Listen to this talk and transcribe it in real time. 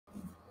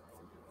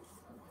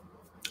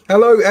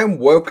Hello and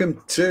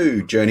welcome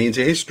to Journey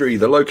into History,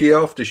 the Loki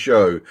After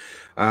Show.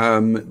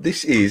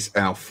 This is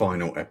our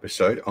final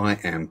episode. I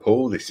am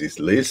Paul. This is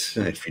Liz.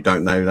 If you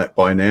don't know that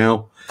by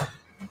now,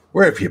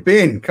 where have you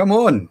been? Come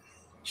on.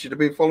 You should have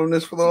been following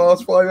us for the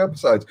last 5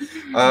 episodes.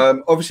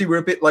 Obviously, we're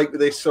a bit late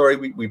with this. Sorry,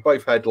 we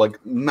both had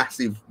like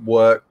massive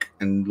work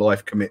and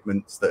life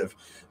commitments that have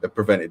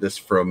prevented us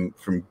from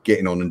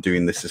getting on and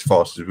doing this as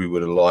fast as we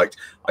would have liked.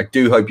 I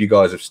do hope you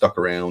guys have stuck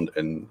around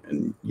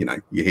and you know,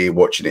 you're here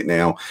watching it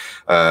now.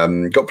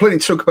 Got plenty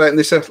to talk about in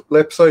this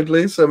episode,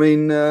 Liz. I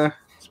mean,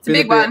 it's a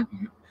big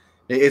one.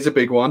 It is a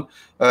big one,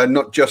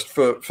 not just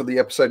for the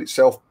episode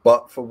itself,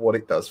 but for what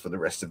it does for the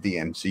rest of the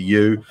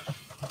MCU.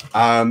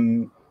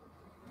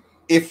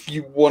 If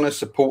you want to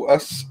support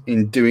us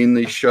in doing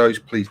these shows,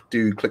 please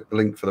do click the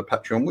link for the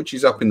Patreon, which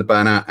is up in the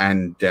banner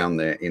and down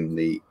there in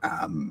the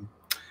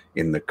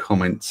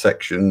comment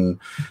section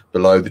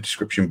below, the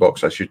description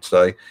box, I should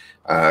say,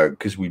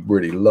 because we'd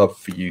really love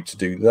for you to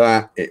do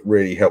that. It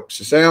really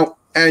helps us out,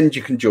 and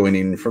you can join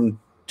in from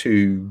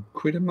 £2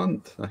 a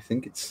month. I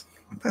think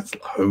that's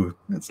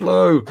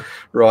low.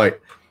 Right,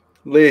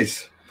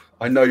 Liz,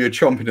 I know you're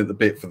chomping at the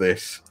bit for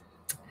this.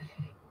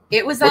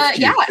 It was what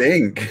do you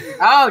think?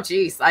 Oh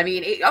geez, I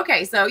mean, it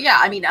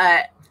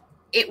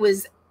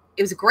was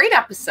a great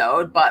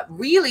episode, but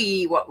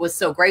really what was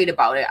so great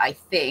about it, I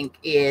think,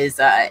 is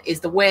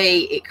the way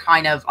it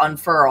kind of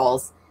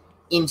unfurls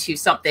into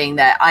something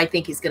that I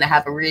think is going to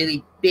have a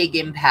really big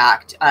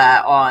impact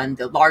on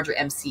the larger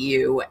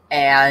MCU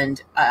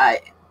and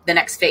the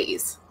next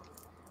phase,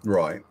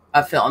 right,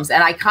 of films.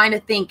 And I kind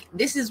of think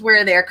this is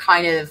where they're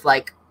kind of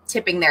like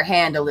tipping their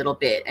hand a little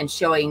bit and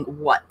showing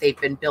what they've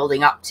been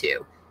building up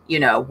to, you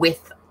know,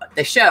 with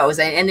the shows.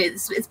 And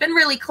it's been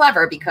really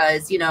clever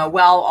because, you know,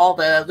 while all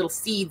the little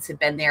seeds have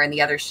been there in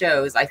the other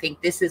shows, I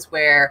think this is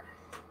where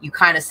you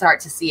kind of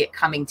start to see it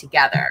coming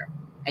together,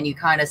 and you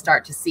kind of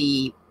start to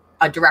see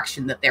a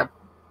direction that they're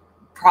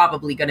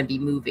probably going to be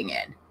moving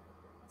in.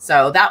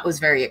 So that was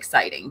very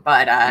exciting.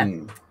 But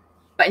in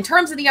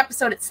terms of the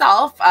episode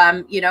itself,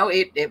 you know,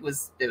 it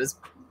was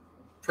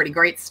pretty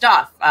great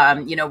stuff.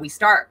 You know, we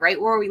start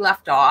right where we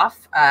left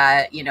off,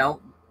 you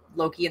know,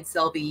 Loki and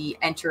Sylvie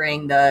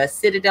entering the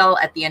Citadel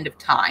at the end of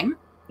time.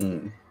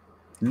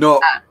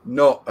 Not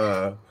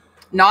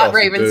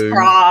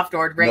Ravenscroft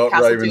or Great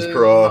Castle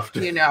Ravenscroft.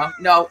 Doom, you know,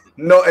 no,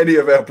 not any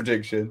of our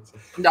predictions.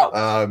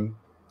 No.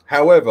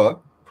 However,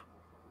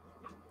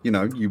 you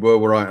know, you were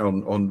right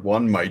on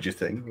one major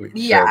thing, which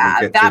we'll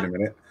get to in a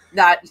minute.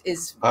 That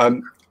is.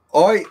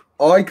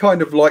 I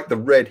kind of like the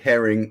red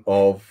herring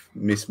of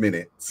Miss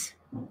Minutes.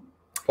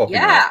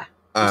 Yeah,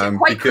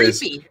 quite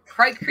creepy.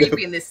 Quite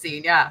creepy in this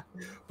scene, yeah.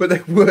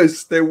 But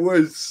there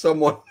was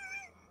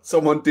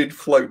someone did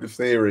float the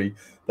theory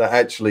that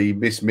actually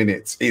Miss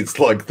Minutes is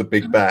like the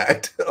big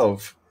bad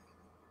of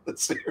the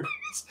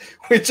series,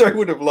 which I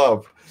would have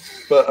loved,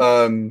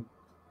 but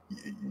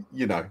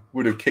you know,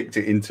 would have kicked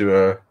it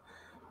into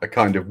a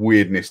kind of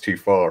weirdness too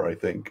far, I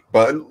think.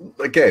 But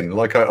again,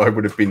 like I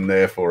would have been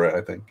there for it,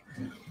 I think.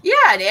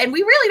 Yeah, and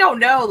we really don't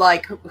know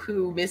like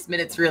who Miss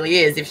Minutes really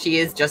is, if she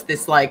is just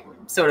this like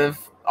sort of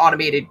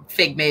automated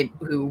figment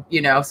who, you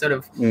know, sort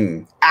of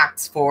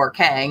acts for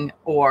Kang,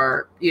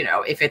 or, you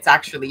know, if it's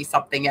actually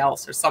something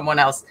else or someone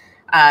else.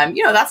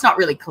 You know, that's not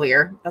really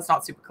clear. That's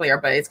not super clear,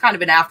 but it's kind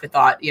of an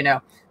afterthought. You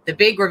know, the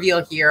big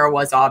reveal here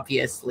was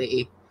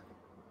obviously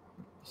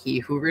He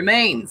Who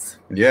Remains.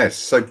 Yes,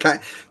 so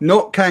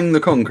not Kang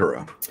the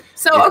Conqueror.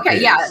 So, okay,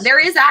 yeah, there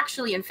is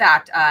actually, in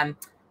fact,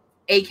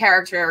 a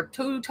character,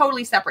 two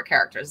totally separate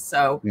characters.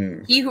 So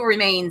He Who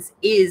Remains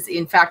is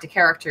in fact a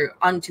character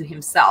unto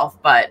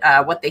himself, but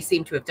what they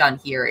seem to have done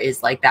here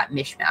is like that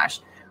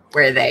mishmash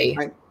where they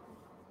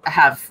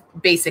have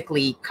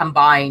basically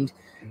combined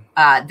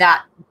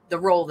the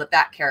role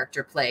that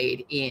character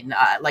played in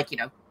like, you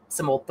know,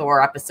 some old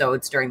Thor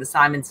episodes during the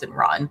Simonson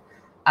run,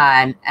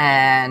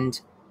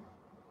 and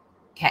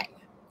Kang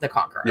the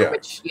Conqueror,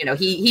 which, you know,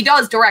 he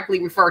does directly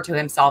refer to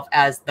himself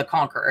as the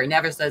Conqueror. He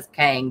never says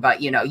Kang,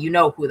 but you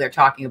know who they're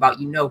talking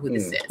about. You know who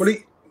this is. Well,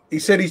 he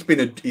said he's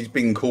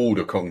been called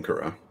a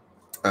Conqueror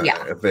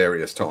at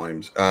various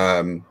times.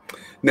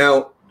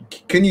 Now,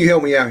 can you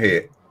help me out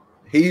here?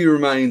 He Who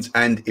Remains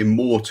and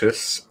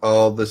Immortus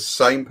are the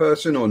same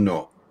person or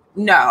not?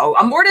 No,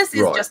 Immortus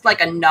is just like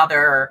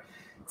another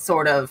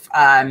sort of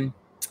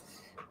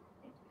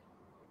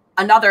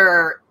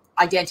another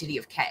identity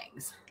of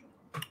Kang's.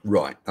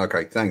 Right.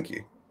 Okay. Thank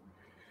you.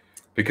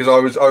 Because I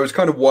was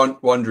kind of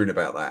wondering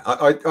about that.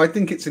 I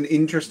think it's an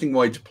interesting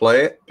way to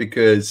play it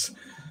because,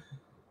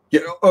 you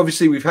know,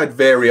 obviously we've had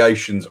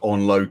variations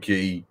on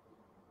Loki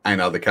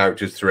and other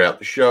characters throughout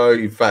the show.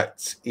 In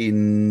fact,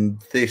 in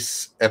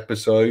this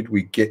episode,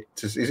 we get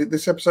to, is it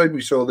this episode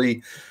we saw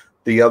the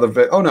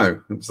other? Oh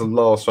no, it was the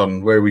last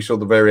one where we saw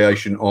the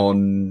variation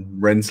on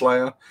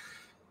Renslayer.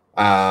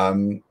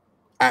 And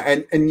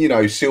you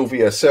know,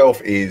 Sylvia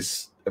herself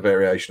is a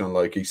variation on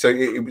Loki. So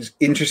it was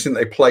interesting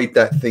they played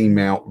that theme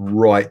out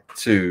right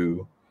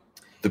to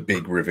the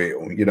big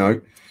reveal, you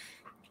know.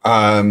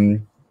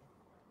 And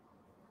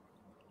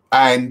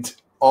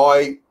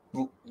I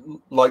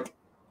like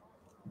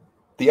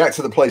the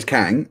actor that plays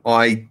Kang,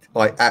 I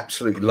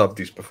absolutely loved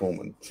his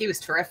performance. He was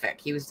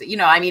terrific. He was,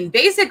 I mean,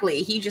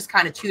 basically he just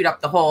kind of chewed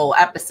up the whole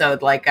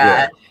episode, like,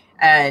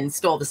 and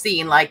stole the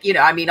scene. Like,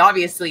 I mean,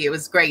 obviously it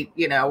was great,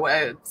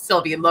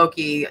 Sylvie and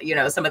Loki,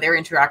 some of their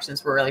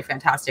interactions were really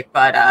fantastic,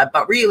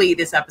 but really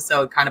this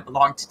episode kind of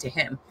belonged to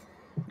him.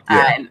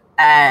 Yeah.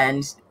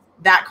 And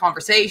that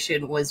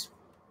conversation was,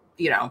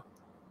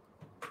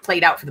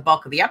 played out for the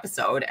bulk of the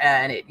episode,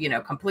 and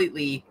it,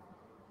 completely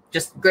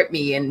just gripped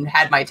me and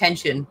had my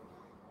attention,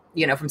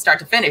 from start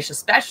to finish,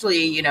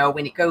 especially,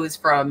 when it goes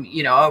from,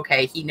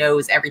 okay, he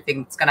knows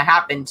everything that's going to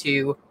happen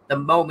to the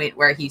moment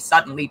where he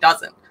suddenly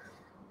doesn't,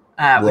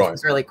 which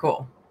was really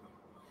cool.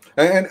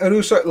 And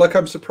also, like,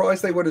 I'm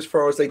surprised they went as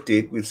far as they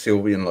did with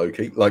Sylvie and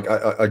Loki. Like,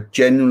 I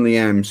genuinely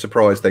am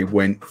surprised they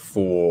went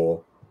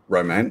for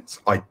romance.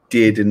 I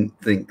didn't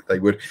think they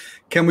would.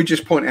 Can we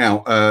just point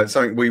out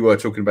something we were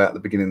talking about at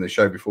the beginning of the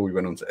show before we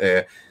went on to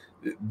air?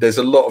 There's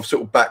a lot of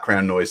sort of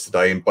background noise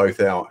today in both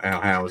our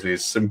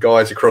houses. Some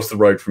guys across the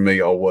road from me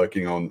are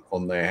working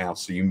on their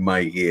house, so you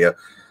may hear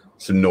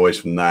some noise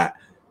from that.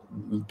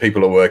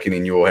 People are working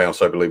in your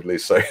house, I believe,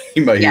 Liz, so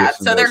you may hear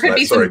some so there could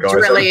be some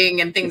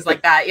drilling and things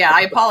like that. Yeah,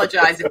 I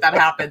apologize if that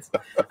happens.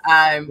 But,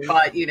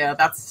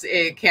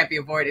 it can't be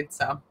avoided,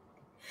 so.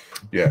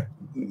 Yeah,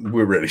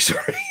 we're really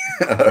sorry.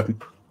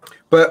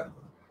 But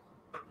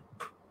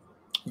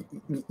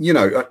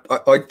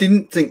I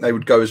didn't think they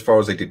would go as far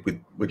as they did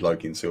with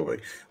Loki and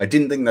Sylvie. I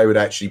didn't think they would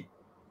actually,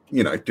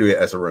 do it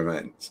as a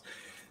romance,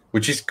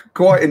 which is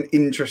quite an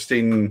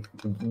interesting,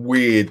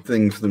 weird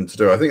thing for them to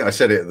do. I think I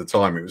said it at the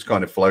time. It was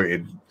kind of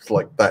floated. It's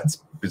like, that's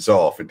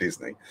bizarre for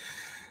Disney.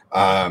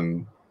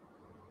 But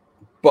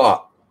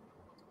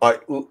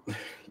the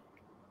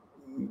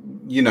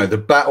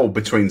battle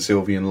between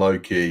Sylvie and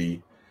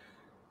Loki,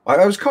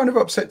 I was kind of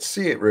upset to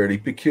see it, really,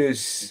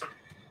 because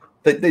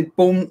they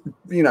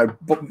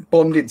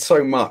bonded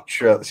so much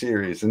throughout the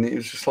series, and it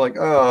was just like,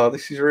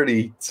 this is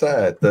really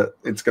sad that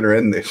it's going to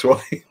end this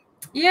way.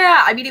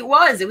 Yeah, I mean, it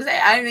was.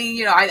 I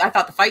mean, I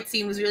thought the fight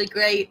scene was really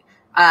great,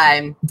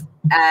 and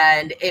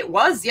it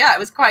was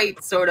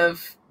quite sort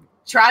of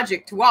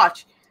tragic to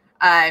watch,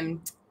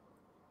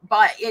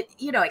 but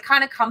it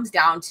kind of comes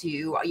down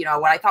to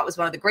what I thought was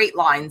one of the great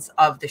lines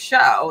of the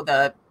show,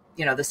 the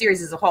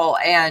series as a whole,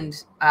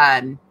 and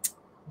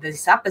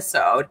this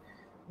episode,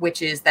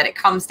 which is that it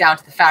comes down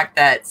to the fact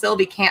that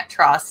Sylvie can't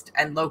trust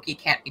and Loki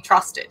can't be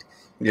trusted.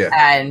 Yeah.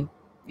 And,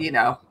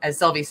 as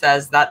Sylvie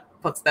says, that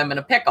puts them in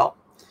a pickle.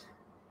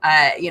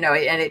 And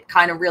it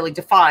kind of really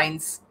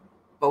defines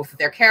both of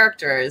their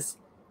characters.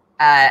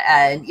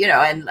 And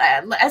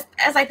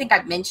as I think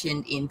I've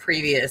mentioned in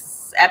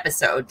previous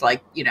episodes,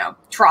 like,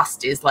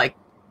 trust is like,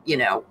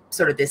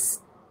 sort of this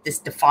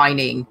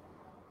defining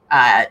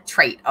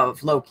trait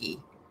of Loki,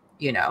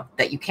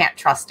 that you can't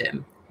trust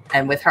him.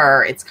 And with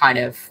her, it's kind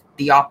of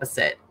the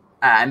opposite,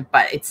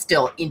 but it's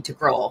still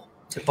integral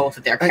to both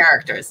of their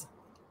characters.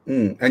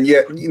 And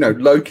yet,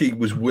 Loki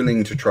was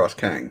willing to trust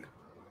Kang.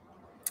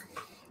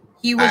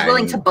 He was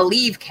willing to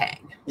believe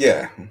Kang.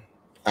 Yeah.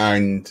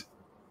 And,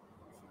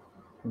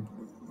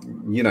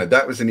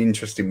 that was an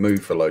interesting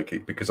move for Loki,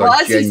 because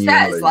he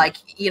says, like,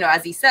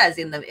 as he says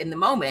in the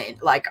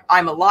moment, like,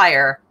 I'm a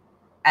liar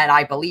and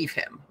I believe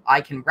him.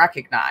 I can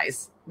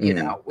recognize,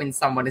 when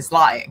someone is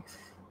lying.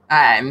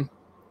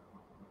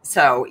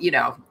 So,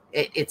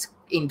 it's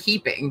in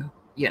keeping,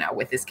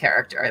 with his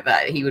character,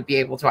 that he would be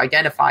able to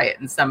identify it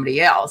in somebody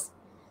else.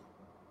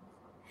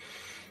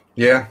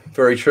 Yeah,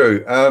 very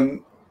true.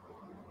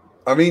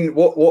 I mean,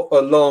 what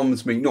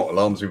alarms me, not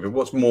alarms me, but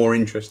what's more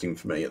interesting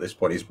for me at this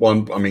point is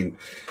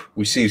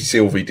we see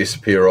Sylvie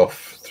disappear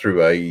off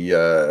through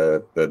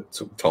a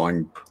sort of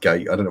time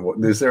gate. I don't know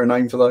is there a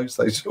name for those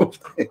sort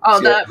of things? Oh,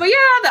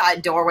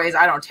 the doorways.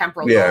 I don't know,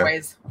 temporal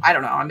doorways. I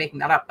don't know. I'm making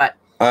that up, but.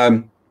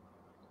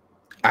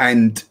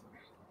 And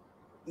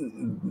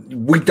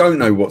we don't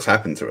know what's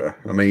happened to her.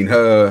 I mean,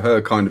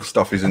 her kind of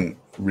stuff isn't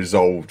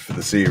resolved for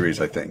the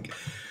series, I think.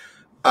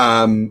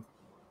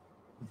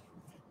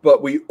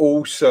 But we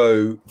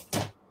also,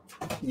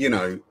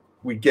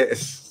 we get a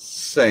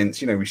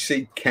sense, we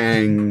see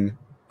Kang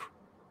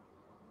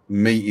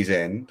meet his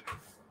end,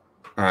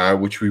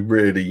 which we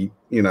really,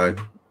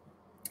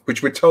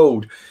 which we're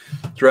told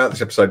throughout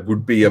this episode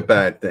would be a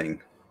bad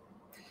thing.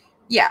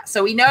 Yeah,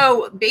 so we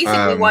know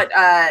basically what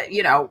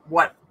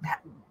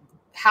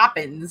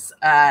happens,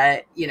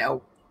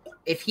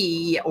 if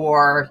he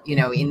or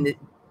in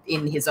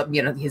his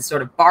his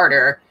sort of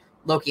barter,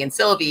 Loki and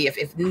Sylvie,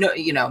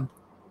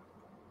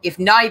 if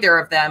neither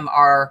of them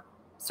are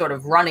sort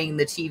of running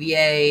the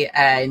TVA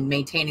and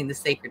maintaining the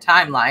sacred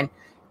timeline,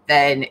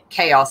 then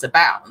chaos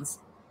abounds.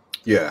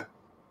 Yeah.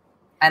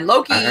 And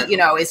Loki,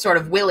 is sort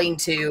of willing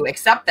to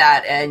accept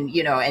that and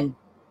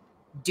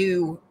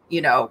do,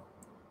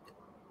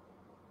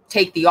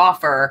 take the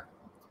offer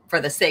for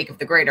the sake of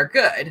the greater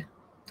good.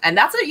 And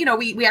that's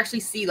we actually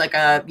see like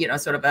a,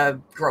 sort of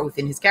a growth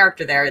in his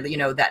character there,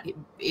 that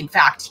in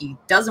fact, he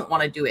doesn't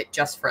want to do it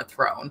just for a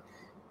throne,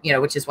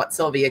 which is what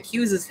Sylvie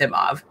accuses him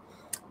of.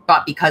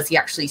 but because he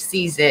actually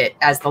sees it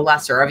as the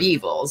lesser of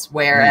evils,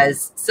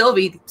 whereas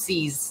Sylvie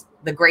sees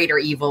the greater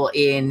evil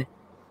in,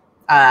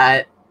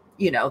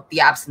 the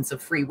absence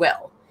of free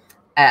will.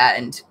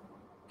 And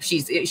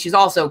she's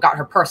also got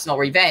her personal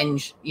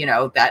revenge,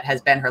 that has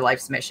been her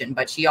life's mission,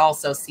 but she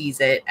also sees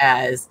it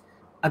as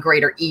a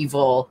greater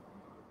evil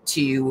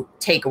to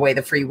take away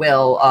the free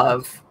will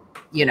of,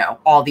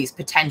 all these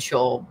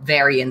potential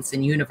variants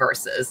and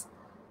universes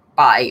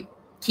by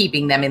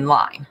keeping them in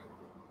line.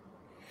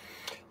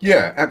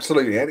 Yeah,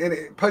 absolutely. And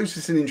it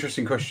poses an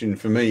interesting question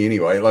for me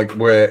anyway, like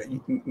where,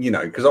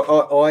 because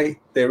I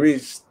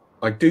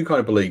do kind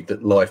of believe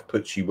that life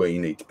puts you where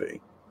you need to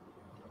be.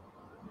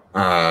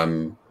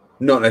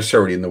 Not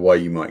necessarily in the way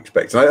you might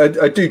expect.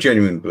 I do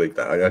genuinely believe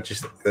that. I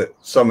just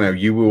somehow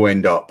you will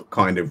end up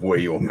kind of where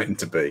you're meant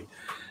to be.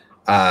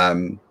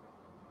 And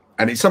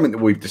it's something that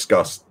we've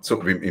discussed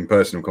sort of in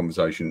personal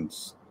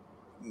conversations,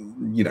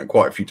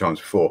 quite a few times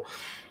before.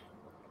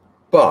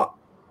 But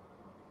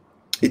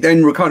it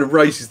then kind of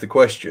raises the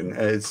question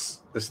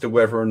as to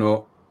whether or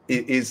not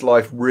is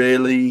life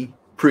really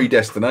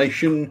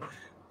predestination,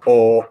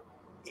 or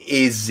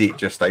is it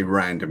just a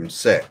random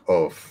set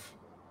of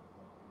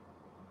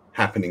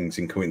happenings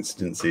and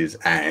coincidences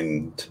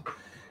and,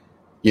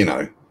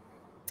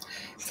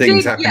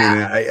 things happening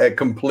at a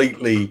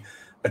completely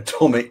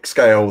atomic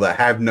scale that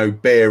have no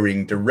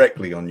bearing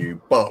directly on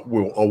you, but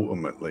will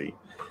ultimately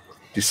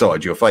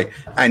decide your fate.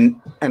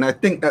 And I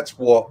think that's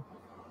what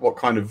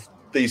kind of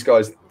these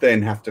guys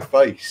then have to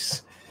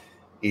face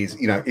is,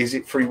 is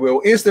it free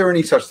will? Is there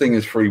any such thing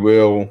as free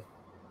will?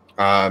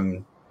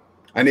 And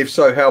if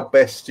so, how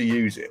best to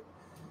use it?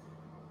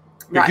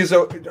 Because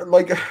I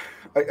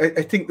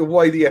think the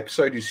way the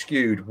episode is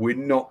skewed, we're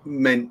not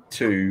meant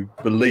to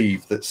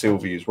believe that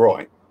Sylvie is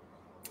right.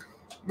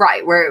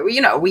 Right. Where,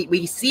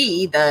 we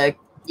see the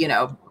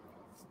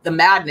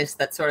madness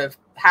that sort of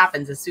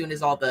happens as soon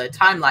as all the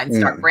timelines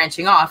start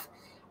branching off.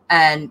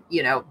 And,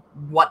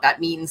 what that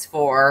means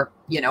for,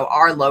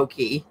 our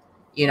Loki,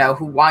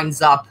 who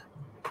winds up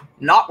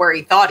not where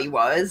he thought he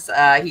was.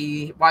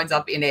 He winds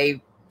up in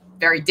a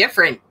very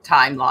different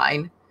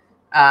timeline,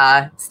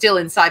 still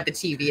inside the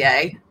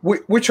TVA.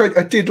 Which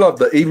I did love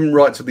that even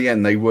right to the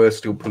end, they were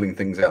still pulling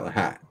things out of the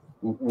hat,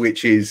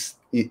 which is,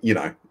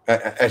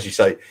 as you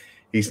say,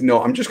 he's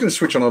not. I'm just going to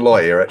switch on a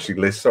light here, actually,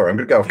 Liz. Sorry, I'm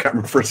going to go off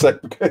camera for a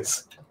sec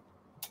because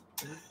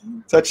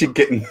it's actually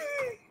getting...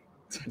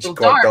 It's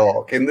quite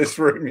dark in this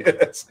room,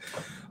 yes.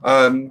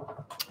 And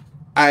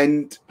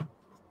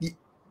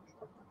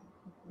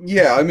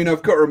yeah, I mean,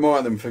 I've got to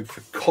remind them for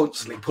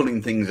constantly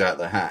pulling things out of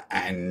the hat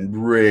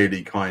and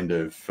really kind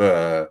of,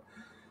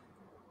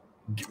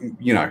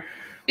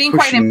 being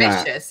quite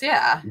ambitious,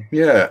 that.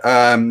 Yeah.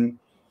 And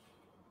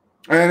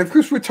of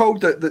course, we're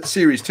told that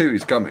series 2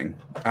 is coming,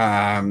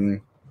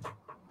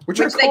 which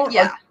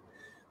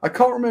I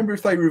can't remember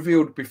if they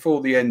revealed before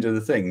the end of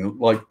the thing.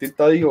 Like, did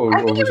they? Or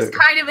I think it was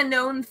kind of a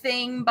known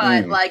thing,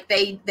 but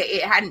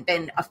it hadn't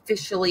been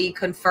officially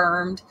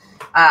confirmed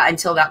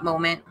until that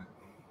moment.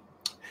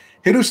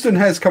 Hiddleston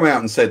has come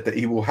out and said that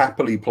he will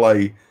happily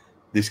play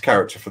this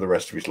character for the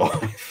rest of his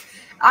life.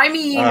 I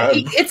mean,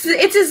 it's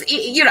his,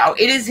 it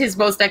is his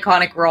most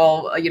iconic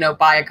role,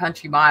 by a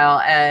country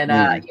mile, and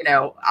I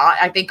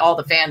think all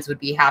the fans would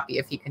be happy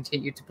if he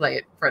continued to play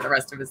it for the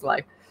rest of his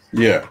life.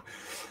 Yeah.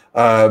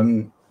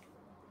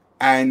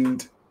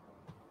 And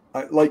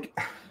I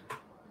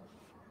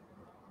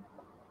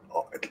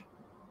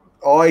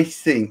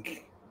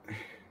think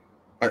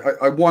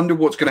I wonder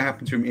what's going to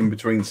happen to him in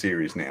between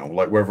series now,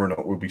 like whether or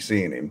not we'll be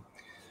seeing him.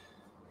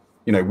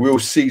 Will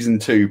season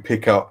 2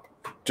 pick up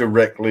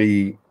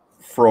directly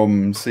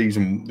from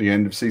the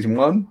end of season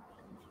 1?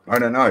 I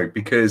don't know,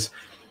 because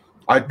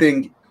I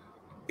think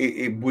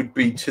it would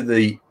be to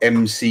the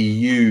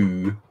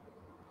MCU's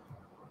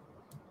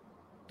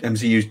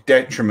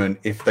detriment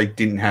if they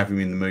didn't have him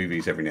in the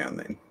movies every now and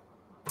then.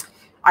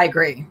 I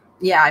agree.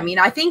 Yeah, I mean,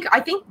 I think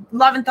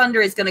Love and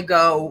Thunder is going to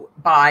go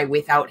by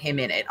without him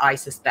in it, I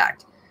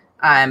suspect.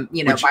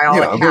 Which, by all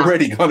accounts, I'm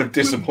already kind of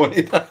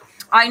disappointed.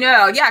 I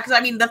know, yeah, because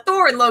I mean, the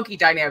Thor and Loki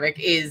dynamic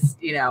is,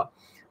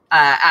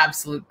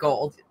 absolute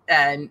gold,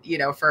 and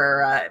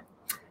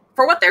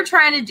for what they're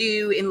trying to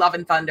do in Love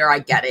and Thunder, I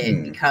get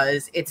it,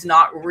 because it's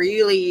not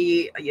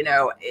really,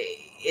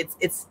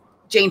 it's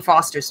Jane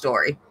Foster's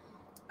story.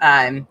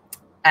 And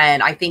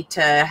I think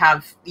to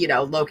have,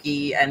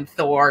 Loki and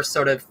Thor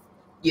sort of,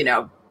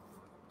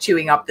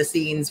 chewing up the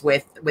scenes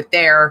with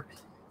their,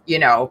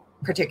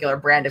 particular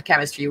brand of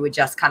chemistry would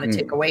just kind of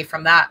take away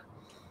from that.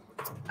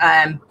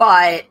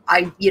 But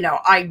I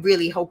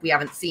really hope we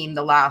haven't seen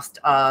the last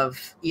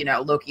of,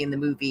 Loki in the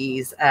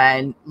movies,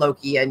 and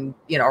Loki and,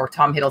 or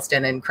Tom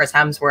Hiddleston and Chris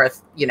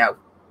Hemsworth,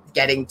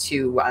 getting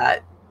to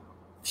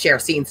share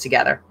scenes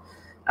together.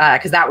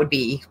 Because that would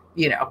be,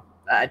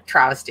 a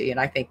travesty. And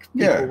I think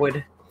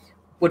people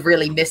would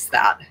really miss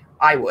that.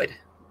 I would.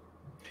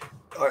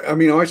 I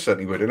mean, I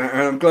certainly would. And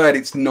I'm glad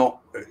it's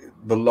not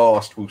the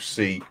last we'll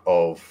see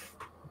of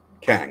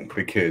Kang,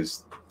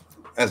 because,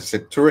 as I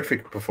said,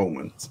 terrific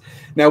performance.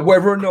 Now,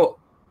 whether or not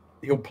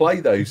he'll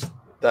play those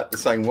that the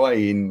same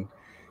way in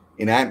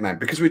Ant-Man,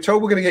 because we're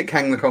told we're going to get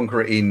Kang the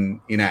Conqueror in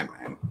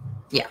Ant-Man.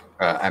 Yeah.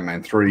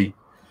 Ant-Man 3,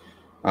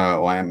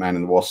 or Ant-Man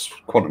and the Wasp: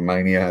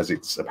 Quantumania, as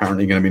it's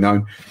apparently going to be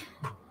known.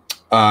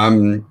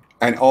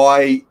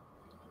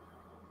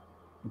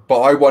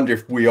 But I wonder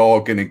if we are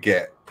going to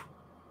get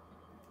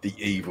the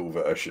evil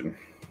version.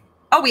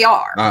 Oh, we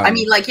are. I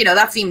mean, like,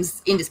 that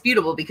seems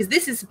indisputable, because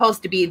this is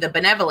supposed to be the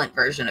benevolent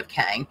version of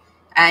Kang.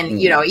 And,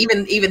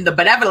 even the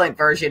benevolent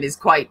version is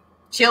quite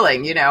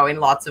chilling, in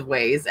lots of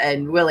ways,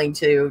 and willing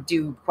to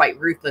do quite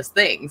ruthless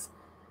things.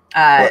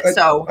 As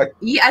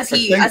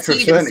he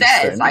even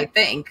says, I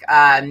think,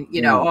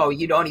 oh,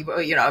 you don't even,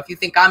 if you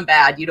think I'm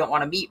bad, you don't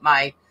want to meet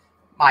my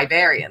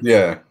variants.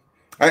 Yeah.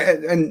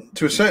 And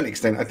to a certain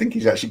extent, I think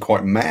he's actually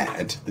quite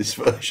mad, this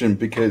version,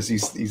 because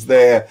he's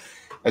there,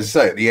 as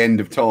I say, at the end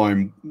of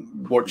time,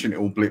 watching it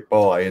all blip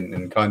by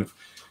and kind of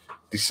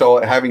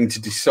having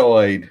to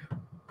decide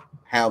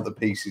how the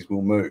pieces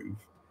will move.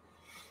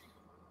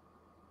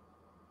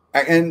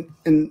 And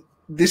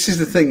this is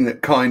the thing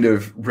that kind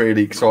of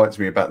really excites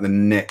me about the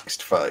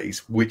next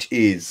phase, which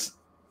is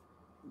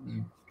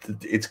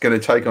it's going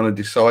to take on a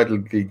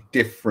decidedly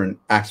different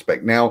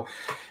aspect. Now,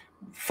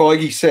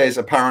 Feige says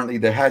apparently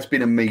there has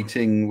been a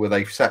meeting where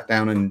they've sat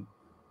down and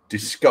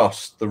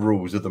discussed the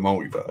rules of the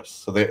multiverse.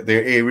 So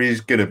there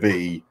is going to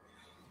be,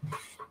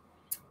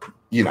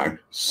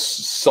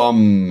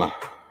 some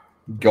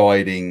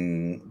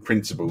guiding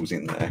principles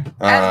in there.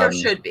 As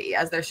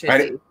there should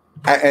be.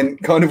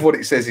 And kind of what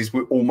it says is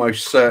we're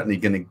almost certainly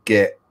going to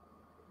get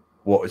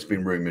what has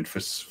been rumored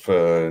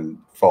for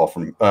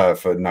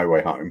No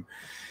Way Home.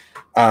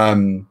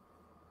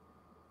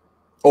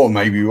 Or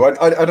maybe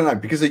I don't know,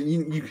 because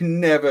you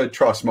can never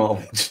trust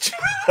Marvel to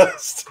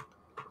just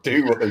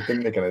do what they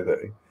think they're going to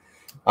do.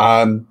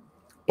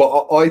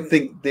 But I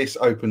think this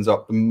opens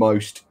up the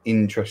most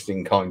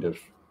interesting kind of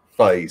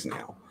phase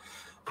now.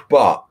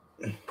 But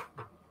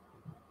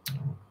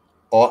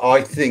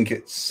I think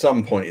at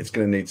some point it's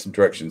going to need some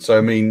direction. So,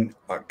 I mean,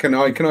 can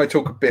I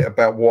talk a bit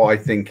about what I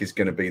think is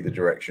going to be the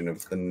direction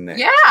of the next?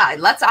 Yeah,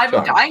 I'm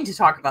dying to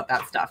talk about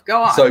that stuff.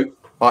 Go on. So,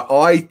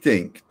 I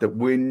think that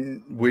we're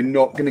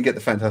not going to get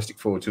the Fantastic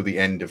Four till the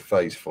end of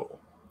Phase 4.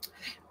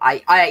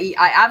 I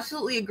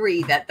absolutely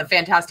agree that the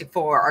Fantastic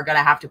Four are going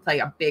to have to play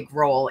a big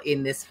role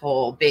in this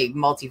whole big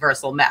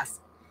multiversal mess.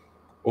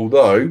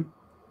 Although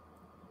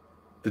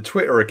the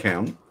Twitter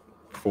account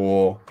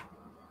for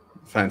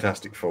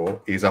Fantastic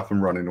Four is up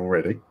and running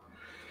already,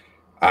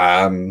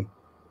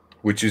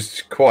 which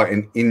is quite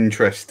an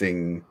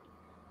interesting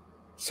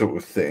sort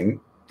of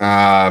thing.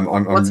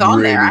 What's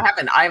on there?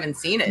 I haven't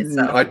seen it.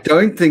 So. I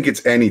don't think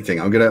it's anything.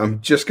 I'm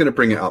just gonna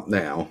bring it up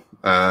now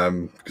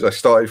because I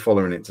started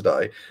following it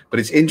today. But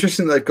it's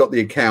interesting that they've got the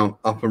account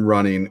up and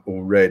running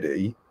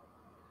already.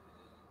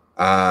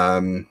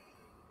 I've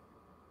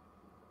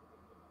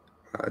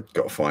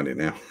got to find it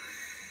now.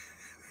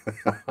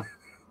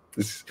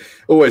 This is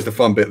always the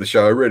fun bit of the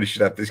show. I really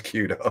should have this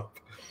queued up.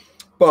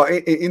 But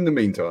in the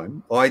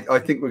meantime, I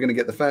think we're going to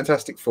get the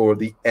Fantastic Four at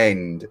the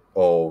end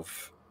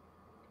of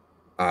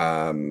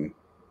the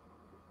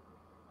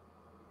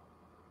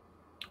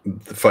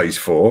Phase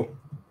 4.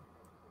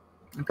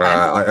 Okay.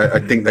 I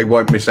think they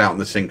won't miss out on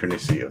the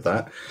synchronicity of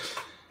that.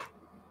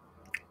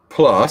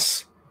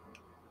 Plus,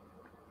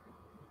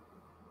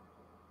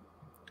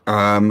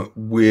 I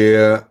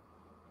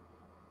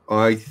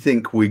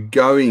think we're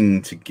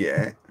going to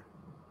get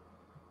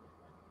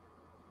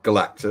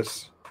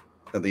Galactus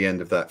at the end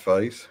of that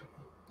phase.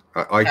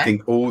 I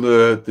think all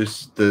the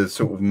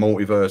sort of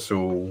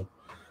multiversal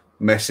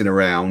messing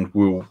around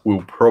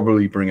will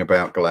probably bring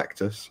about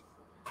Galactus.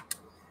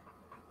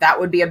 That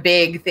would be a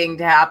big thing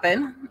to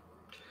happen.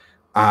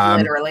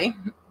 Literally.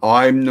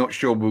 I'm not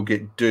sure we'll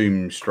get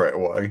Doom straight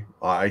away.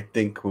 I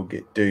think we'll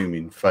get Doom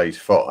in Phase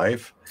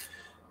 5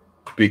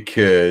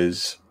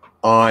 because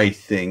I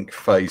think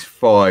Phase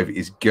 5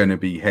 is going to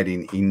be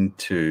heading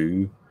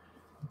into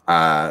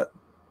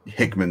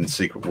Hickman's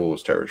Secret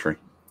Wars territory.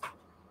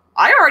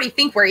 I already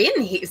think we're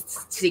in his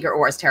Secret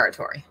Wars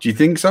territory. Do you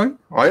think so?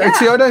 I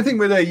don't think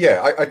we're there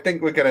yet. I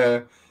think we're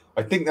gonna.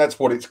 I think that's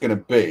what it's going to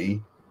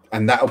be,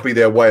 and that'll be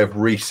their way of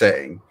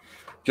resetting,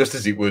 just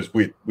as it was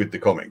with the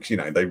comics.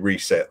 They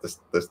reset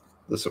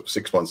the sort of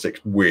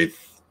 616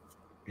 with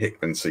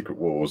Hickman's Secret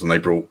Wars, and they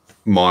brought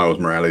Miles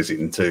Morales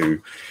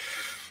into.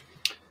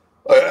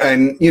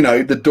 And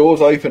the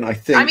door's open. I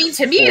think. I mean,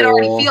 to me, it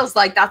already feels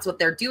like that's what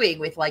they're doing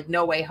with like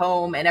No Way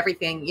Home and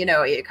everything.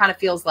 It kind of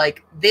feels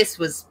like this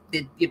was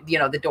the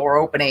door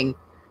opening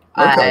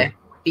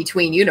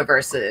between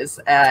universes.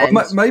 And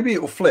maybe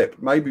it will flip.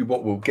 Maybe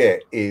what we'll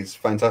get is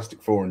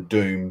Fantastic Four and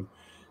Doom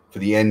for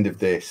the end of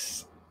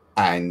this,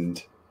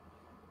 and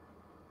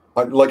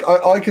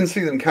I can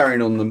see them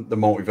carrying on the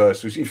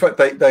multiverses. In fact,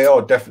 they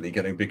are definitely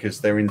getting, because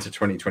they're into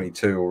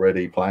 2022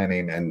 already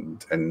planning,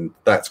 and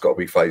that's got to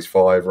be Phase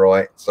 5,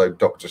 right? So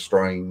Doctor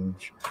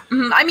Strange.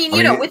 Mm-hmm. I mean,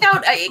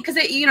 without, because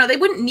they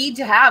wouldn't need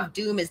to have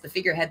Doom as the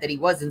figurehead that he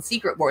was in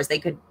Secret Wars. They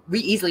could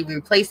easily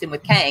replace him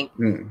with Kang.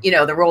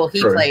 The role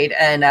he played,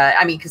 and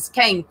because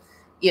Kang,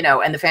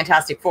 and the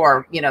Fantastic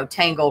Four,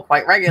 tangle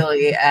quite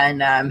regularly,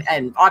 and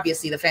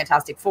obviously the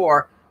Fantastic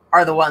Four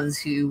are the ones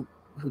who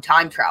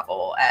time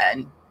travel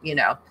and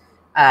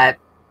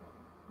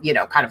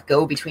kind of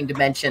go between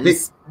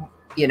dimensions,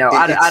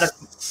 out of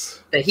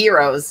the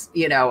heroes,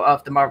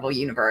 of the Marvel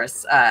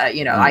universe.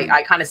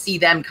 I kind of see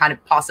them kind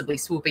of possibly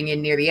swooping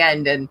in near the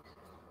end and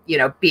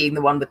being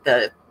the one with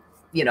the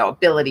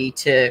ability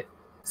to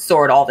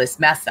sort all this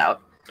mess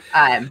out,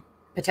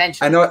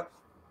 potentially.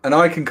 And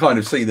I can kind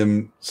of see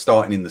them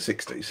starting in the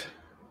 60s.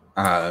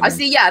 I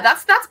see. Yeah,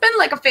 that's been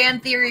like a fan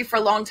theory for a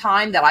long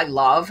time that I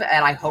love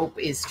and I hope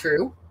is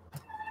true.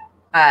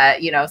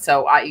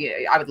 So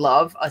I would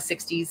love a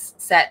 60s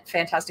set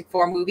Fantastic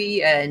Four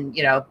movie, and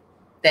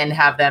then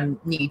have them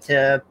need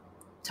to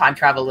time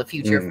travel the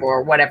future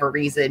for whatever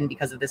reason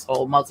because of this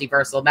whole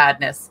multiversal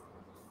madness.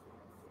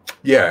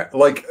 Yeah,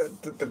 like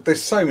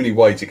there's so many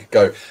ways it could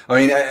go. I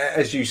mean,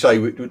 as you say,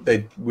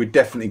 we're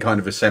definitely kind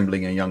of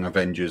assembling a Young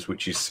Avengers,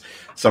 which is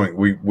something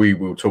we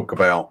will talk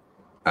about,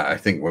 I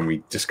think, when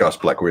we discuss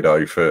Black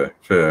Widow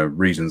for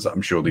reasons that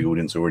I'm sure the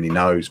audience already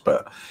knows,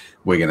 but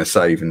we're going to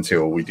save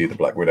until we do the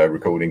Black Widow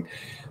recording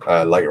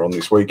later on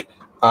this week.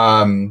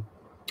 And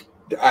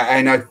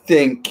I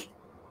think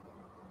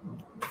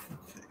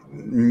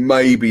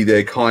maybe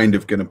they're kind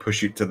of going to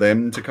push it to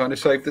them to kind of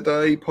save the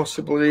day,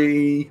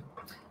 possibly.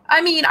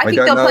 I mean, I think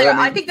they'll play.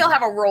 I think they'll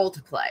have a role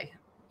to play.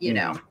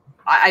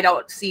 I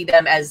don't see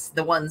them as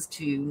the ones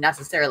to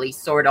necessarily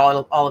sort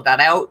all of that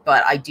out,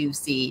 but I do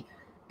see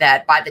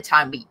that by the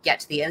time we get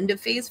to the end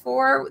of Phase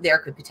 4, there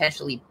could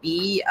potentially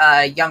be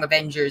a Young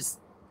Avengers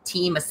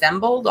team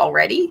assembled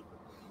already.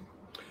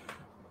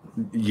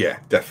 Yeah,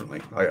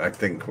 definitely. I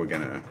think we're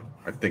gonna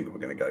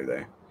go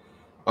there.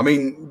 I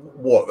mean,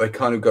 they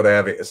kind of got to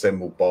have it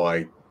assembled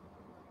by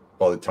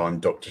the time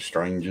Doctor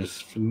Strange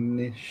is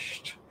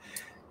finished.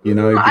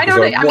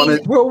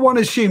 One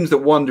assumes that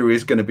Wanda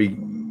is going to be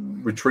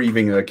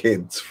retrieving her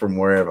kids from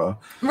wherever,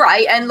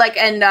 right? And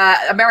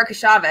America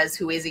Chavez,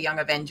 who is a Young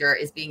Avenger,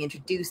 is being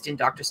introduced in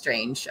Doctor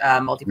Strange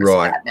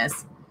Multiverse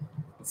Madness.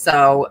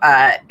 So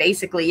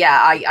basically,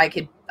 yeah,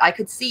 I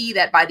could see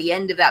that by the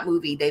end of that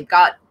movie, they've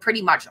got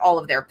pretty much all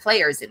of their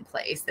players in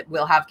place. That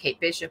we'll have Kate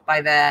Bishop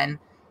by then.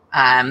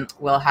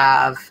 We'll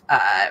have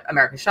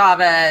America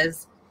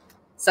Chavez.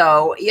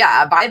 So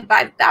yeah,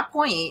 by that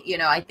point,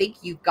 I think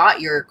you've got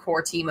your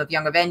core team of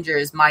Young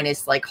Avengers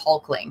minus like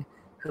Hulkling,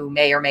 who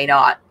may or may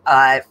not,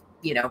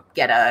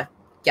 get a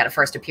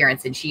first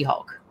appearance in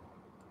She-Hulk.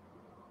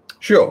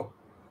 Sure.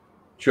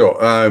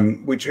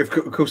 Which of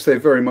course they're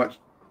very much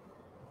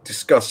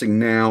discussing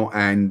now,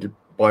 and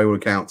by all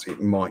accounts,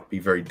 it might be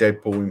very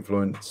Deadpool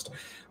influenced.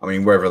 I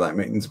mean, whether that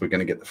means we're going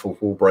to get the full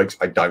 4 breaks,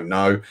 I don't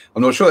know.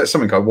 I'm not sure that's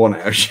something I want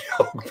out of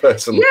She-Hulk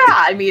personally. Yeah,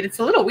 I mean, it's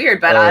a little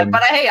weird, but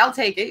hey, I'll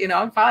take it.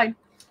 I'm fine.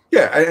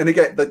 Yeah, and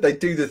again, they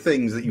do the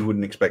things that you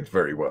wouldn't expect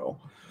very well.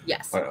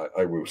 Yes,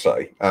 I will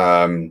say.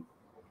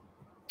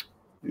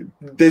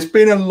 There's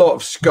been a lot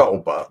of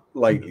scuttlebutt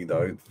lately,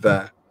 though.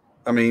 That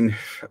a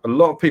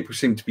lot of people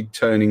seem to be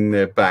turning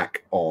their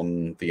back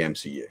on the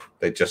MCU.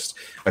 I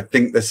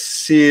think the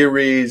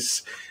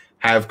series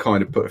have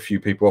kind of put a few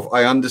people off.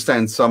 I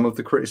understand some of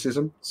the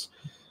criticisms.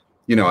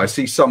 I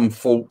see some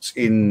faults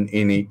in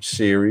each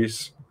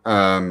series.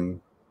 But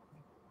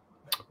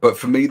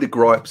for me, the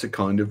gripes are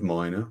kind of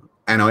minor.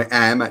 And I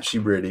am actually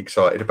really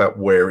excited about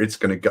where it's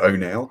going to go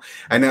now.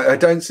 And I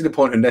don't see the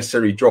point of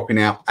necessarily dropping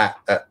out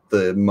at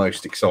the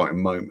most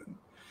exciting moment.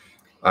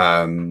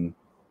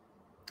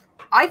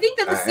 I think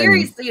that the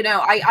series,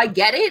 I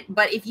get it,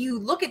 but if you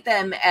look at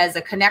them as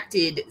a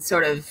connected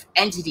sort of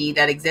entity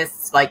that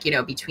exists, like,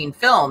 between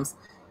films,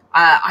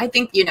 I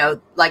think,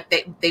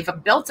 they've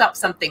built up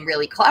something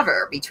really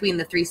clever between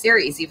the 3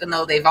 series, even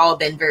though they've all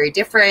been very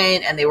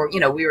different. And they were,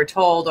 we were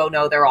told, oh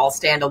no, they're all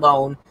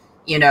standalone,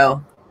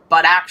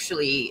 but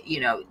actually,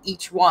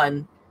 each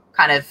one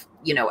kind of,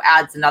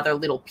 adds another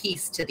little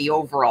piece to the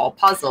overall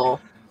puzzle.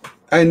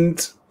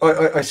 And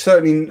I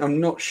certainly, I'm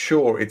not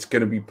sure it's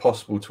going to be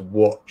possible to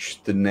watch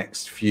the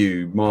next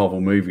few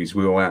Marvel movies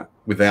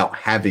without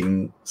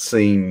having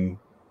seen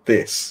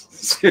this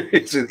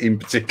series in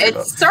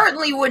particular. It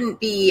certainly wouldn't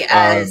be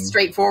as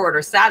straightforward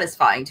or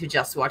satisfying to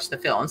just watch the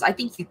films. I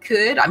think you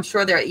could. I'm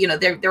sure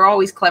they're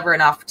always clever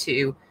enough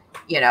to,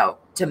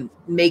 to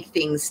make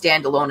things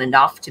stand alone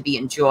enough to be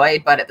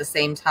enjoyed. But at the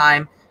same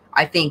time,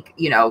 I think,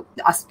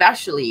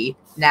 especially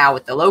now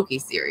with the Loki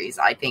series,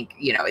 I think,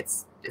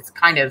 it's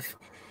kind of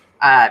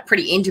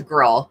pretty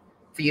integral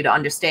for you to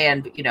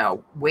understand,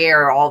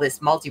 where all this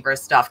multiverse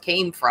stuff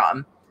came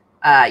from,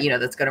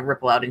 that's going to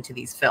ripple out into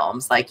these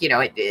films. Like,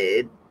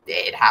 it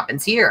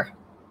happens here.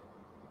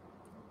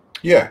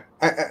 Yeah,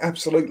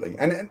 absolutely.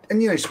 And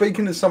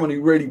speaking as someone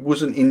who really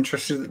wasn't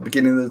interested at the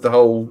beginning of the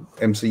whole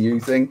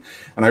MCU thing,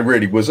 and I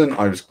really wasn't,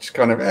 I was just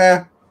kind of,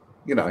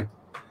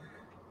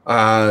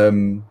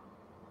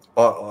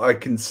 I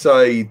can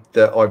say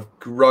that I've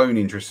grown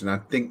interested, and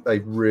I think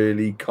they've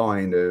really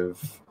kind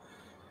of,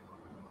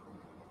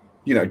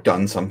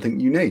 done something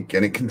unique,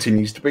 and it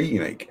continues to be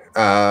unique.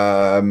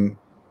 I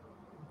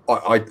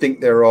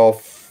think there are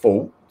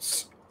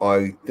faults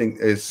I think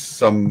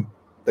there's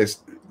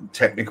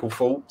technical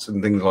faults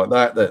and things like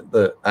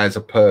that as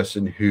a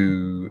person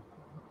who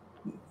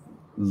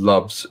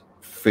loves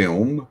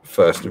film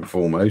first and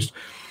foremost,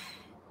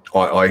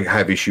 I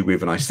have issue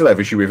with, and I still have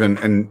issue with,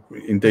 and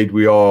indeed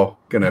we are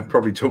going to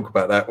probably talk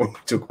about that when we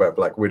talk about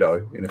Black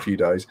Widow in a few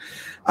days.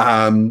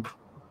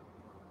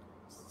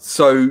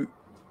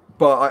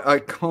 But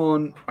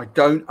I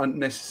don't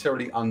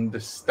necessarily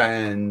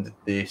understand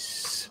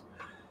this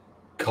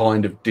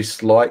kind of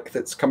dislike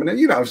that's coming in.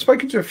 You know, I've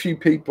spoken to a few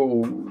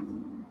people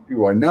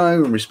who I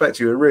know and respect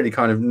who are really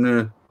kind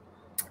of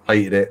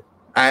hated it,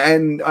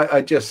 and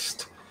I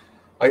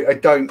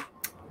don't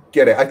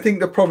get it. I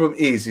think the problem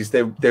is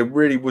there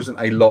really wasn't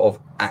a lot of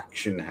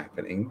action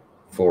happening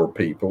for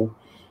people,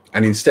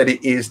 and instead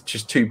it is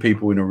just two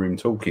people in a room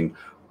talking.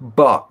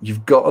 But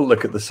you've got to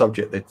look at the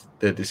subject that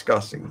they're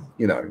discussing,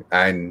 you know,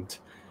 and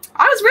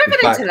I was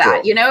riveted to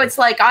that. You know, it's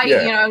like you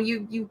know,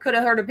 you could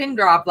have heard a pin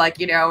drop, like,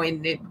 you know,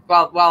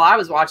 while I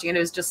was watching it. It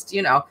was just,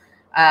 you know,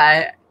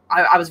 I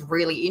was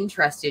really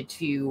interested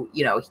to,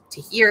 you know,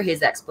 to hear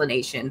his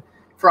explanation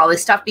for all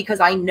this stuff, because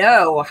I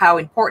know how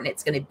important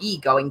it's going to be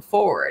going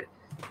forward.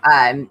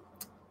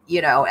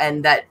 You know,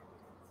 and that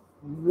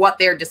what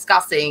they're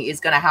discussing is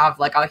going to have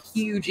like a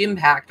huge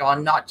impact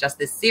on not just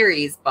this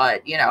series,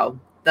 but, you know,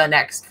 the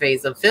next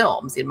phase of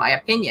films, in my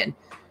opinion.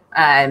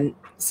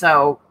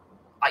 So,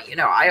 you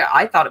know,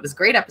 I thought it was a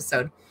great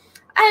episode.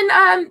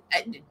 And,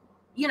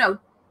 you know,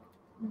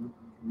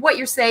 what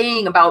you're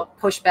saying about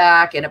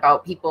pushback and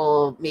about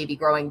people maybe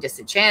growing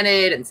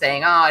disenchanted and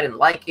saying, oh, I didn't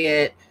like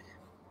it.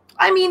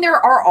 I mean, there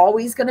are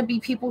always going to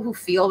be people who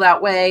feel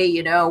that way,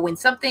 you know, when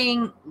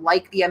something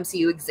like the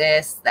MCU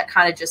exists, that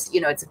kind of just, you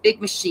know, it's a big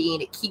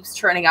machine. It keeps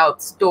churning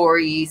out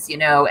stories, you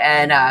know,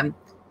 and,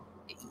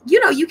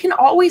 you know, you can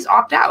always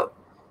opt out.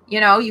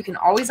 You know, you can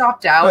always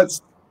opt out.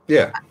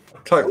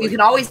 Totally. You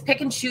can always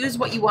pick and choose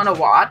what you want to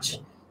watch.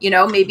 You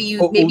know, maybe you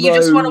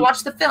just want to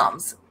watch the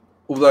films.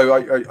 Although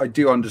I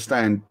do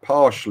understand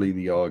partially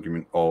the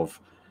argument of,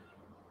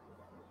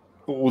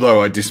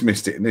 although I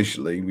dismissed it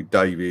initially with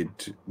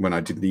David when I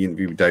did the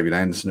interview with David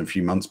Anderson a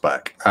few months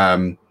back.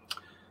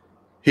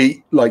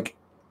 He, like,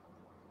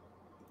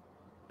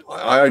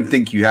 I don't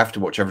think you have to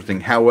watch everything.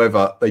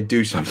 However, they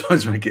do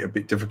sometimes make it a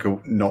bit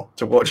difficult not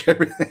to watch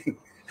everything.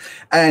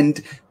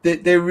 And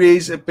there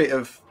is a bit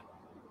of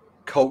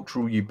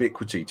cultural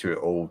ubiquity to it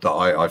all that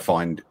I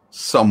find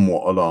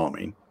somewhat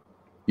alarming.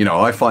 You know,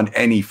 I find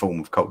any form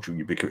of cultural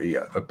ubiquity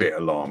a bit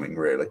alarming,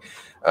 really.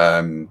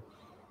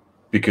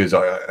 Because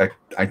I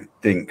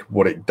think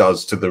what it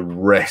does to the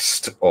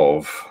rest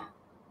of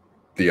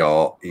the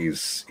art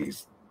is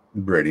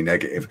really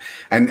negative.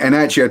 And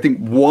actually, I think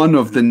one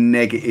of the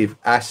negative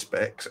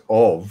aspects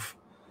of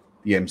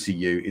the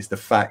MCU is the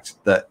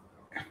fact that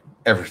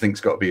everything's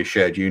got to be a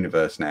shared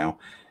universe now.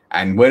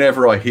 And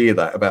whenever I hear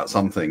that about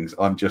some things,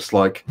 I'm just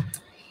like,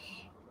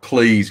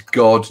 please,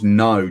 God,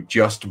 no,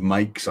 just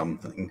make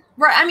something.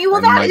 Right. I mean,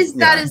 well,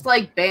 that is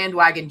like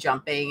bandwagon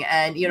jumping.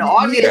 And, you know,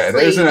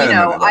 obviously, you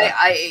know,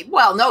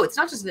 well, no, it's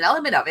not just an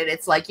element of it.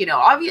 It's like, you know,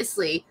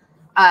 obviously,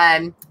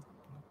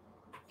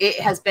 it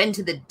has been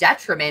to the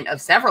detriment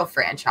of several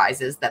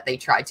franchises that they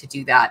tried to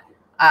do that,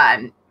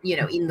 you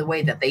know, in the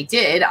way that they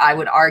did. I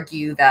would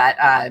argue that,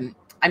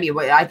 I mean,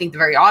 I think the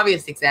very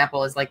obvious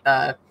example is like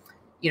the,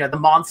 you know, the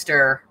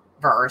monster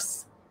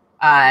verse.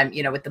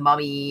 You know, with the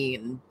Mummy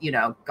and, you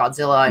know,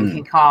 Godzilla and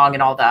King Kong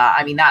and all that.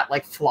 I mean, that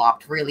like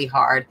flopped really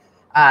hard.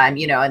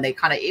 You know, and they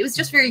kind of, it was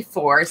just very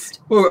forced.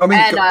 Well, I mean,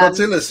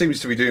 Godzilla seems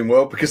to be doing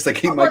well because they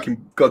keep making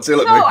Godzilla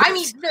movies. No, I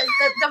mean,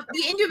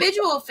 the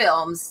individual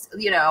films,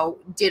 you know,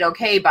 did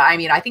okay, but I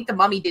mean, I think the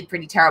Mummy did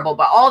pretty terrible.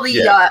 But all the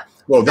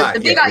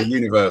the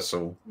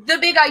Universal, the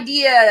big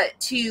idea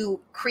to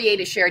create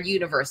a shared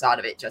universe out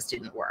of it just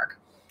didn't work.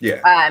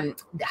 Yeah.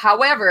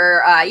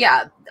 However,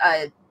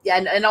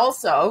 and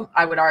also,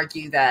 I would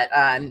argue that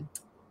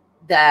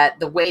that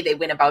the way they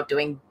went about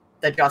doing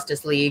the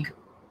Justice League,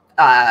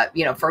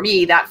 you know, for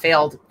me, that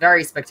failed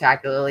very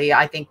spectacularly.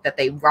 I think that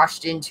they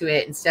rushed into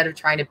it instead of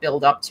trying to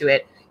build up to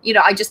it. You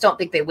know, I just don't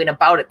think they went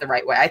about it the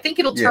right way. I think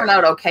it'll turn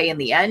out okay in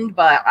the end,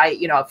 but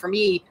you know, for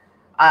me,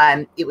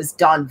 it was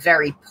done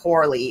very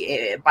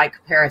poorly by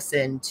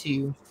comparison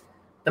to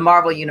the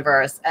Marvel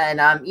universe.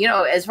 And, you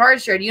know, as far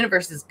as shared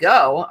universes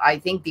go, I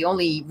think the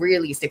only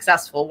really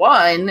successful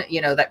one,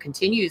 you know, that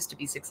continues to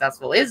be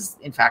successful is,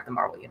 in fact, the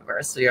Marvel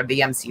universe, or the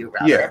MCU,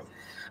 rather.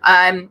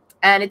 Yeah.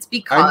 And it's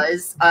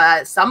because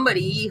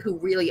somebody who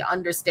really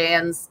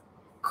understands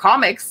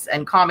comics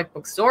and comic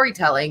book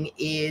storytelling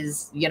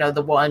is, you know,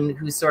 the one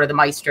who's sort of the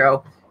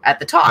maestro at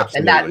the top. Absolutely,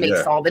 and that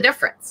makes all the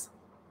difference.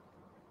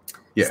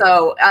 Yeah.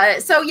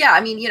 So yeah,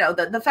 I mean, you know,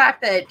 the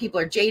fact that people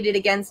are jaded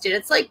against it,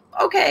 it's like,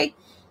 okay,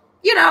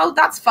 you know,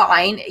 that's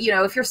fine. You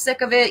know, if you're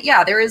sick of it,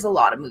 yeah, there is a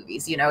lot of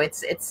movies, you know,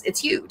 it's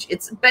huge.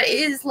 But it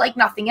is like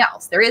nothing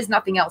else. There is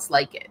nothing else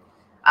like it.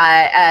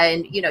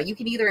 And, you know, you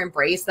can either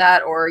embrace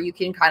that or you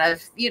can kind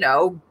of, you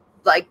know,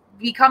 like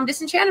become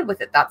disenchanted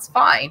with it. That's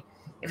fine.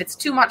 If it's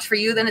too much for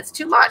you, then it's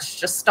too much.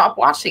 Just stop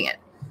watching it.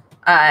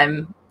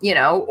 You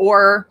know,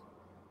 or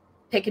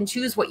pick and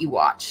choose what you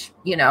watch,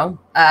 you know.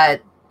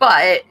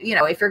 But you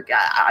know, if you're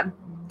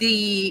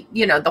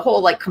the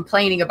whole like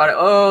complaining about it,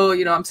 oh,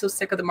 you know, I'm so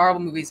sick of the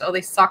Marvel movies, oh,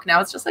 they suck now.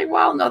 It's just like,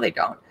 well, no, they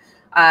don't.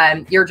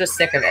 You're just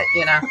sick of it,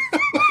 you know.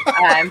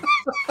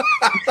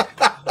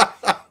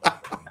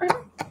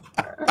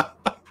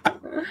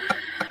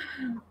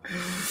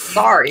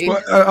 Sorry.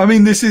 Well, I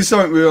mean, this is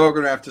something we are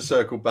going to have to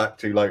circle back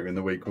to later in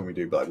the week when we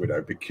do Black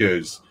Widow,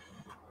 because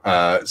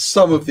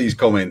some of these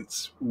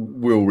comments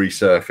will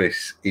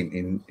resurface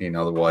in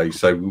other ways.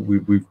 So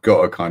we've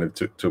got to kind of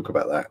talk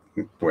about that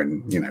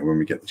when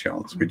we get the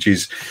chance, which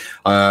is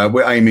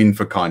we're aiming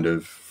for kind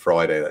of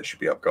Friday. That should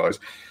be up, guys.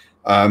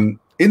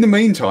 In the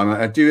meantime,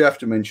 I do have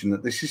to mention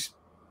that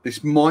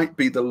this might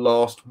be the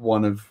last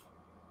one of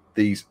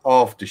these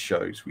after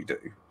shows we do.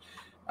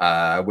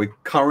 We're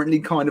currently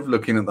kind of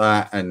looking at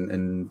that,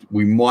 and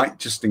we might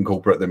just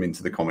incorporate them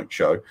into the comic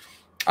show.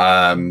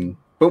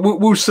 But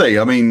we'll see.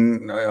 I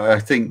mean, I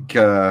think, we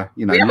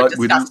haven't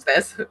discussed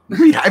this.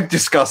 We have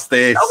discussed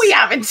this. No, we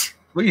haven't.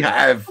 We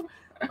have.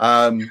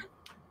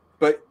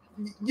 But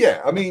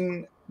yeah, I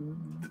mean,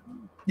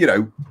 you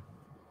know,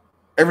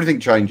 everything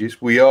changes.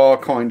 We are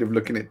kind of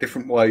looking at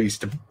different ways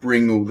to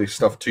bring all this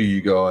stuff to you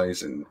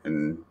guys.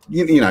 And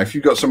you know, if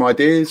you've got some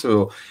ideas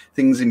or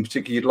things in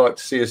particular you'd like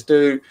to see us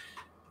do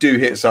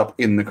hit us up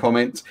in the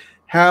comments.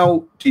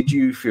 How did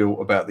you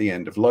feel about the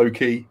end of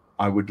Loki?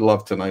 I would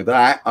love to know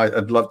that.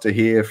 I'd love to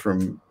hear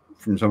from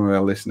some of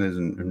our listeners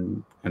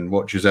and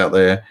watchers out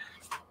there.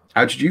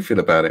 How did you feel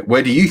about it?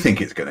 Where do you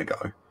think it's going to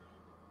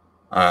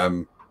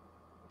go?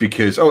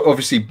 Because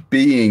obviously,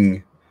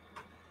 being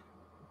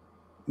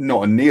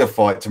not a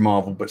neophyte to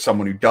Marvel, but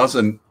someone who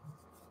doesn't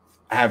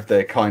have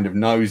their kind of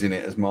nose in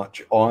it as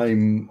much,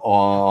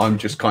 I'm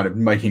just kind of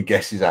making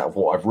guesses out of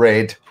what I've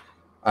read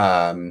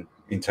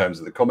in terms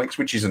of the comics,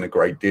 which isn't a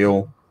great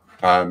deal.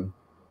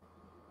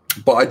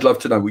 But I'd love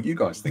to know what you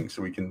guys think,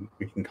 so we can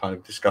kind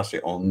of discuss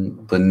it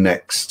on the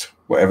next,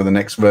 whatever the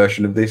next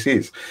version of this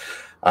is.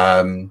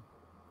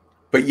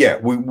 But yeah,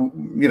 we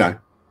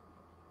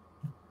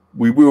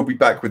will be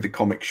back with the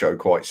comic show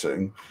quite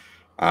soon,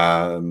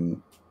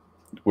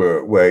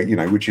 where you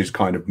know, which is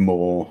kind of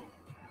more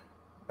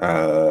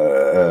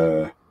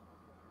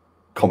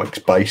comics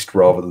based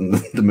rather than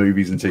the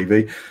movies and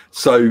TV.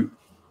 So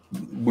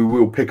we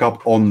will pick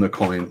up on the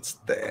comments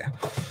there.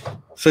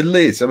 So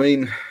Liz, I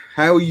mean,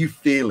 how are you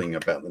feeling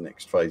about the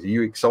next phase? Are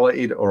you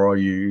excited, or are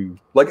you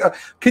like?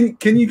 Can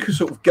you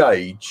sort of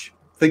gauge?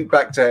 Think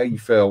back to how you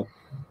felt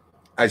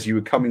as you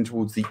were coming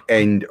towards the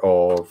end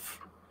of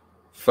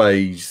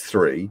phase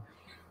 3.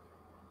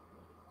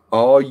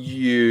 Are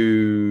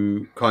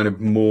you kind of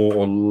more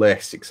or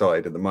less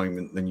excited at the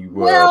moment than you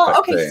were? Well,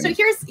 okay. Then? So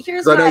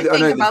here's what I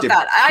think about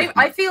that.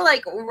 I feel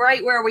like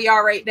right where we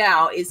are right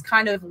now is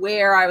kind of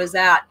where I was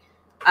at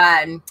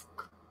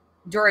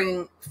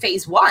during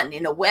phase 1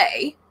 in a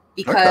way.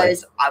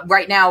 Because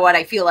right now, what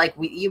I feel like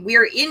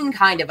we're in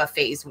kind of a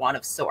phase 1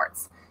 of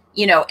sorts.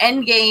 You know,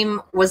 Endgame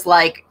was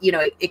like, you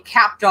know, it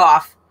capped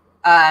off,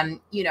 3,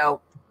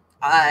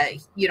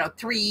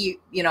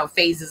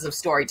 phases of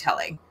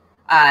storytelling,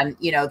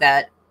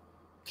 that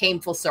came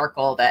full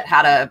circle, that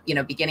had a,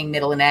 beginning,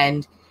 middle, and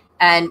end.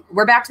 And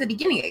we're back to the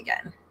beginning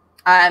again.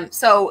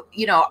 So,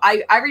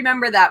 I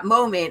remember that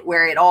moment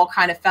where it all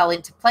kind of fell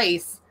into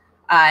place.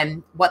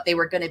 What they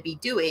were going to be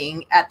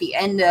doing at the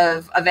end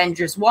of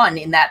Avengers 1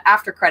 in that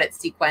after credit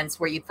sequence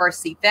where you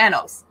first see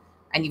Thanos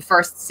and you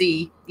first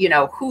see,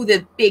 who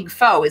the big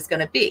foe is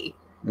going to be.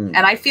 And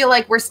I feel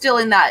like we're still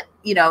in that,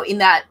 in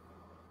that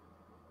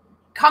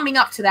coming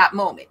up to that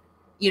moment.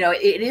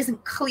 It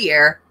isn't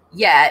clear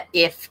yet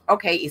if,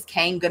 okay, is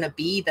Kang going to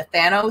be the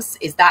Thanos?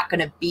 Is that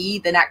going to be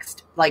the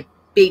next like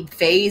big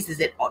phase?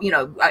 Is it,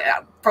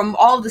 from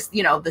all this,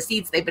 the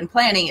seeds they've been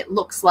planting, it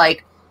looks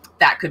like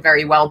that could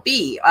very well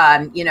be,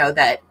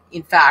 that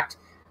in fact,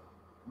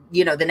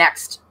 the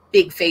next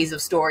big phase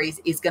of stories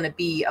is going to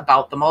be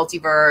about the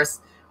multiverse,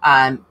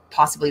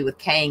 possibly with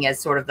Kang as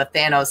sort of the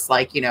Thanos,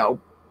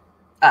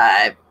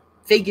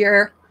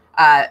 figure.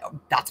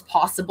 That's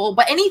possible,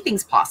 but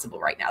anything's possible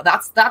right now.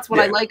 That's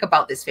what I like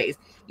about this phase.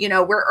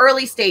 We're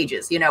early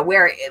stages,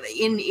 where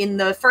in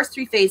the first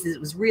 3 phases, it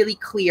was really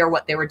clear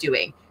what they were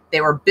doing. They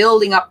were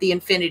building up the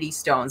Infinity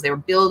Stones. They were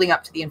building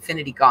up to the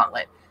Infinity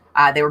Gauntlet.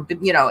 They were,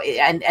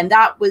 and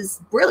that was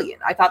brilliant.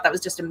 I thought that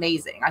was just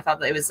amazing. I thought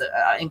that it was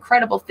an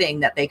incredible thing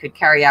that they could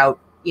carry out,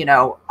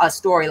 a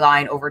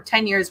storyline over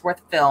 10 years worth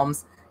of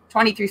films,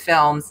 23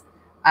 films,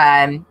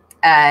 and,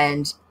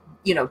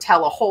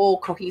 tell a whole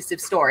cohesive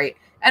story.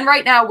 And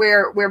right now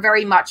we're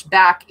very much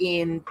back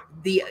in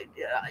the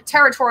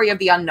territory of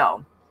the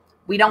unknown.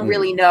 We don't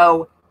really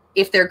know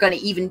if they're going to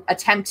even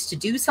attempt to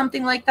do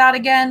something like that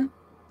again.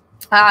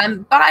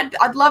 But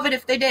I'd love it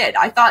if they did.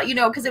 I thought,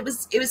 because it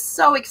was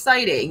so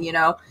exciting,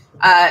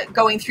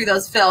 going through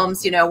those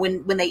films,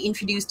 when they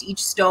introduced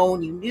each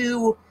stone, you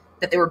knew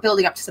that they were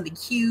building up to something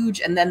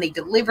huge, and then they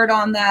delivered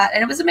on that,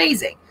 and it was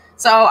amazing.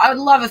 So I would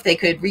love if they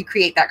could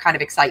recreate that kind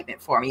of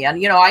excitement for me.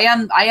 And, I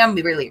am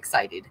really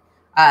excited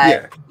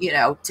you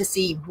know, to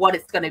see what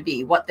it's going to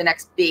be, what the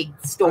next big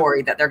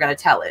story that they're going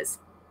to tell is.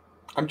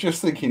 I'm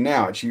just thinking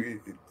now, actually,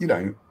 you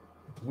know,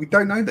 we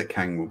don't know that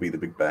Kang will be the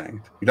big bad.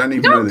 We don't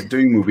even know that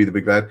Doom will be the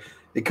big bad.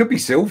 It could be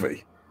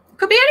Sylvie. It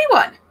could be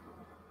anyone.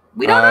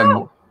 We don't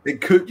know.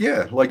 It could,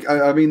 yeah. Like,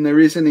 I mean, there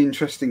is an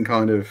interesting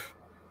kind of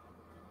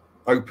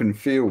open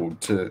field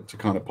to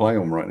kind of play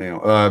on right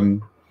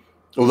now.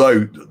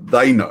 Although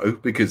they know,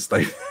 because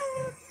they've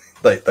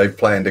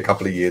planned a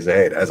couple of years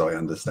ahead, as I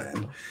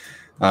understand.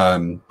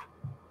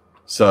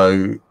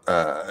 So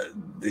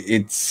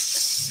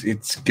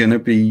it's gonna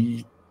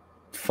be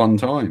fun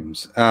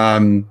times.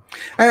 And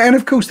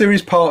of course, there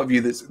is part of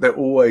you that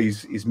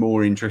always is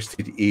more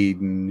interested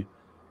in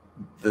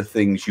the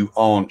things you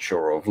aren't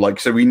sure of. Like,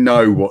 so we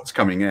know what's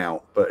coming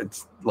out, but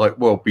it's like,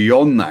 well,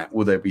 beyond that,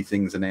 will there be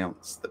things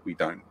announced that we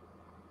don't,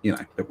 you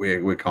know, that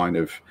we're kind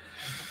of.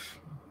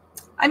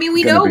 I mean,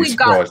 we know we've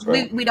got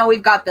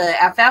the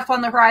FF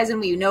on the horizon.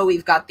 We know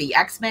we've got the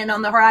X-Men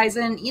on the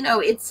horizon. You know,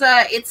 it's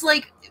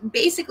like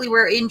basically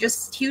we're in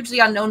just hugely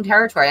unknown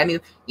territory. I mean,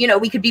 you know,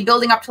 we could be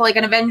building up to like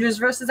an Avengers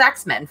versus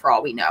X-Men for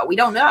all we know. We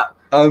don't know.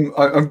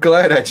 I'm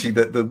glad actually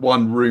that the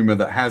one rumor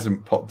that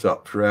hasn't popped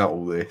up throughout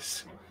all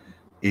this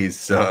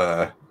is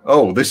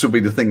this will be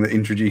the thing that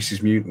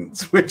introduces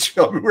mutants, which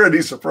I'm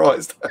really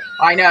surprised at.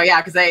 I know, yeah,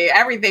 because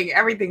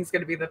everything's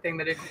going to be the thing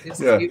that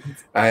introduces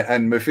mutants.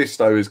 And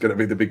Mephisto is going to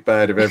be the big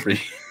bad of every.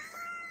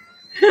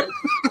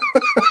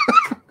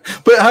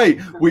 But hey,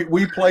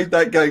 we played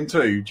that game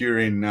too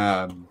during.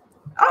 That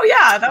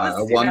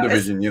was One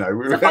Division. You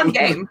know, it's a fun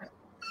game.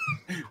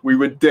 We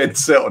were dead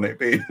set on it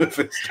being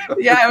Mephisto.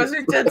 Yeah, I was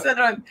dead set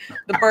on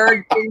the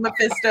bird being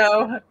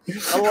Mephisto,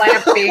 the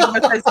lamp being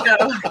Mephisto.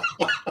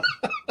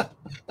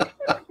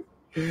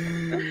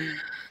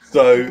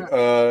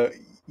 So,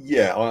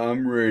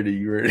 I'm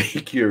really, really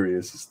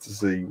curious to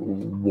see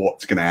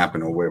what's going to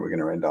happen or where we're going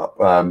to end up.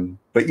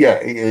 But yeah,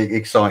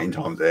 exciting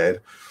times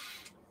ahead.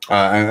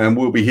 And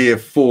we'll be here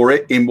for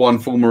it in one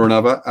form or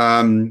another.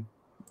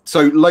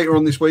 So later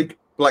on this week,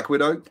 Black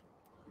Widow.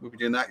 We'll be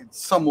doing that.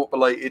 It's somewhat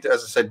belated.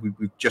 As I said,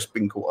 we've just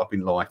been caught up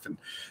in life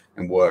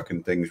and work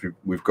and things.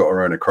 We've got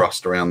our own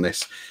crust around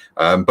this.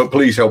 But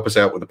please help us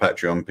out with the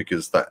Patreon,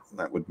 because that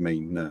would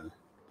mean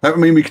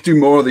we could do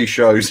more of these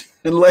shows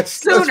and less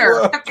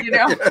sooner, you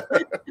know,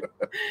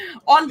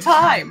 on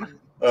time.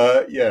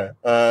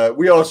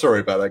 We are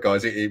sorry about that,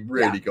 guys. It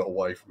really got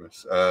away from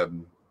us.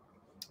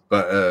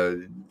 But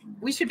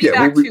we should be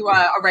back to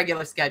a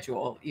regular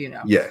schedule, you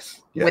know.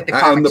 Yes, with the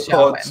comic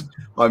show. Pods.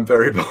 I'm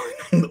very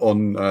behind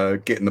on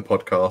getting the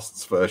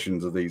podcasts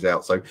versions of these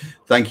out. So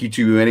thank you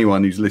to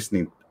anyone who's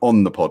listening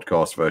on the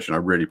podcast version. I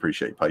really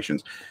appreciate your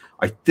patience.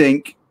 I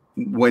think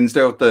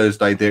Wednesday or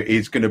Thursday there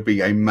is going to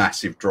be a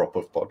massive drop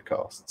of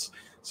podcasts.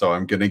 So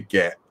I'm going to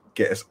get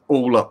us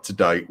all up to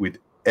date with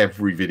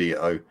every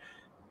video.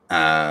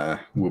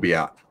 Will be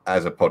out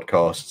as a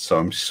podcast. So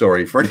I'm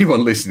sorry for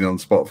anyone listening on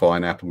Spotify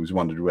and Apple who's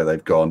wondered where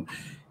they've gone.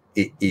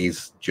 It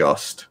is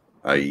just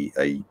a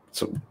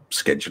sort of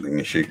scheduling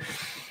issue.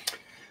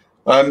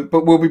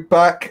 But we'll be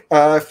back.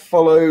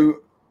 Follow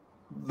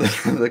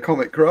the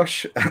Comic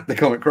Crush at the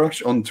Comic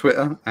Crush on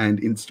Twitter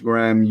and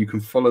Instagram. You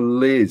can follow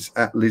Liz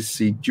at Liz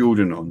C.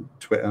 Jordan on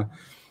Twitter.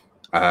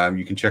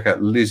 You can check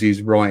out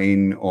Liz's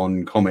writing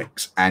on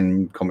comics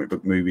and comic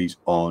book movies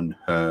on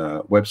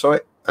her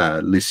website,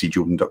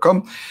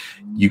 lizcjordan.com.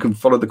 You can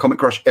follow the Comic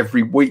Crush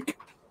every week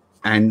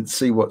and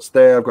see what's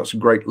there. I've got some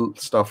great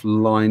stuff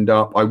lined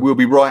up. I will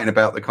be writing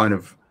about the kind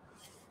of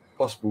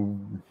possible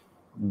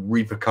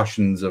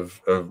repercussions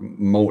of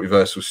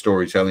multiversal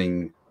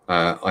storytelling,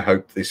 I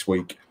hope, this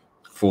week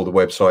for the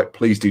website.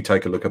 Please do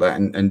take a look at that.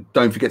 And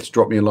don't forget to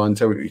drop me a line.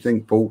 Tell me what you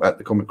think. Paul at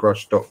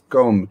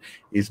thecomiccrush.com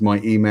is my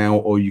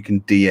email, or you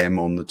can DM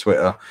on the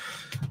Twitter.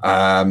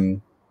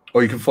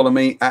 Or you can follow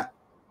me at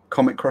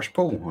Comic Crush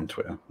Paul on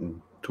Twitter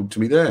and talk to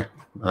me there.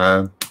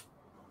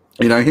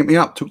 Hit me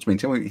up, talk to me,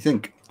 tell me what you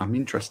think. I'm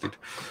interested.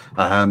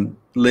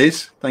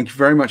 Liz, thank you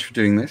very much for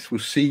doing this. We'll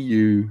see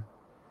you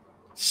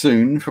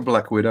soon for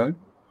Black Widow.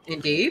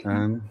 Indeed.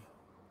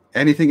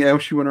 Anything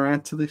else you want to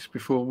add to this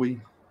before we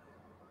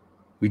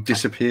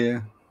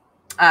disappear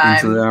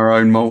into our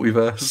own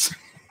multiverse?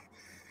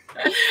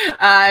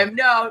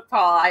 No,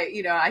 Paul.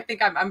 I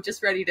think I'm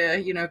just ready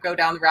to go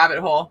down the rabbit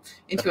hole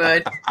into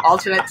an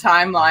alternate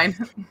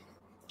timeline.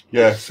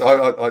 Yes,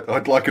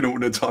 I'd like an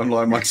alternate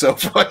timeline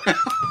myself right now.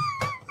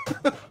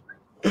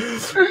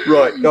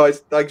 Right, guys,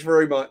 thanks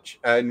very much,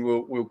 and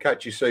we'll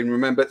catch you soon.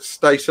 Remember,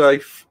 stay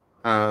safe,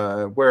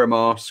 wear a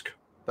mask.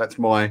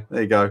 There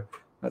you go.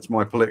 That's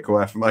my political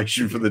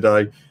affirmation for the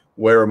day.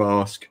 Wear a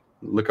mask,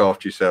 look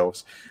after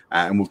yourselves,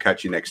 and we'll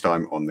catch you next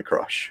time on The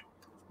Crush.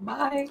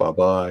 Bye.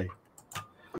 Bye-bye.